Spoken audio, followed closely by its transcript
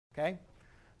Okay?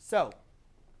 So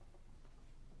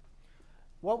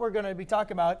what we're going to be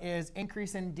talking about is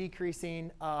increasing and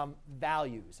decreasing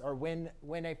values, or when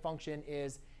a function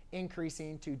is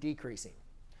increasing to decreasing.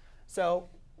 So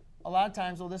a lot of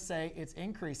times we'll just say it's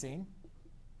increasing.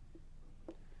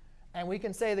 And we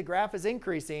can say the graph is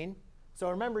increasing. So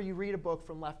remember, you read a book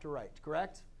from left to right,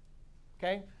 correct?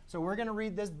 Okay? So we're going to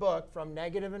read this book from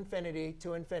negative infinity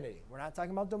to infinity. We're not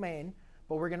talking about domain,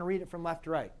 but we're going to read it from left to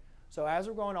right. So as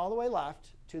we're going all the way left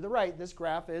to the right, this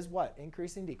graph is what?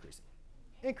 Increasing, decreasing?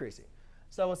 Increasing.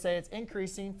 So we'll say it's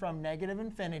increasing from negative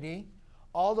infinity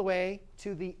all the way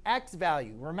to the x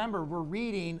value. Remember, we're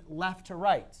reading left to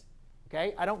right.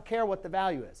 Okay? I don't care what the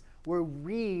value is. We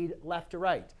read left to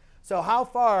right. So how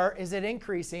far is it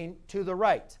increasing to the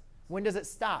right? When does it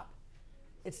stop?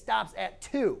 It stops at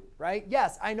 2, right?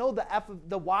 Yes, I know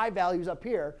the y value is up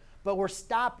here, but we're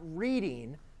stopped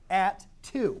reading at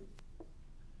 2.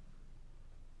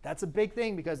 That's a big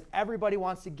thing because everybody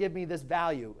wants to give me this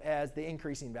value as the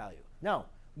increasing value. No,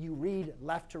 you read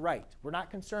left to right. We're not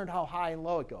concerned how high and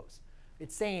low it goes.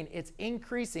 It's saying it's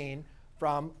increasing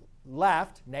from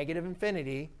left, negative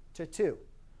infinity, to 2.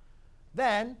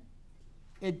 Then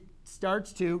it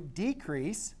starts to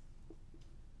decrease.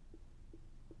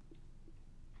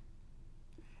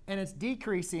 And it's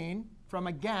decreasing from,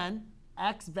 again,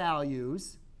 x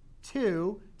values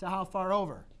 2 to how far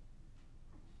over?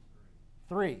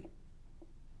 3.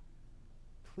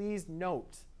 Please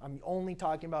note, I'm only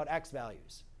talking about x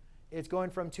values. It's going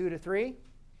from 2 to 3,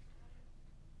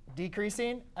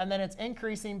 decreasing, and then it's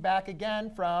increasing back again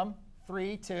from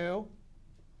 3 to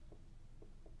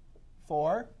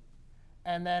 4.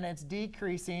 And then it's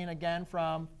decreasing again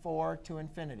from 4 to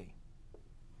infinity.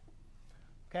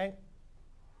 OK?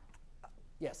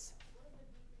 Yes?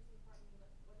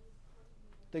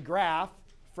 The graph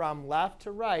from left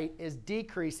to right is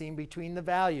decreasing between the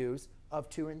values of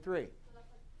 2 and 3.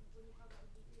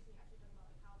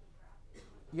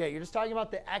 Yeah, you're just talking about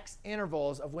the x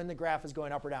intervals of when the graph is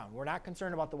going up or down. We're not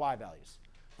concerned about the y values.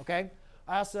 OK?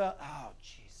 I also, oh,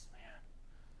 jeez,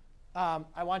 man.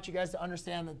 I want you guys to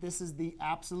understand that this is the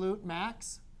absolute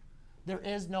max. There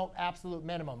is no absolute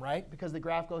minimum, right? Because the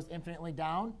graph goes infinitely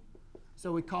down.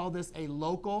 So we call this a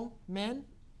local min.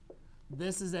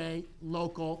 This is a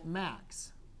local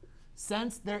max.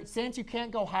 Since you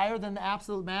can't go higher than the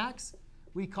absolute max,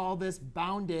 we call this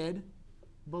bounded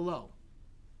below.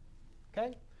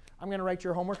 OK? I'm going to write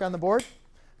your homework on the board.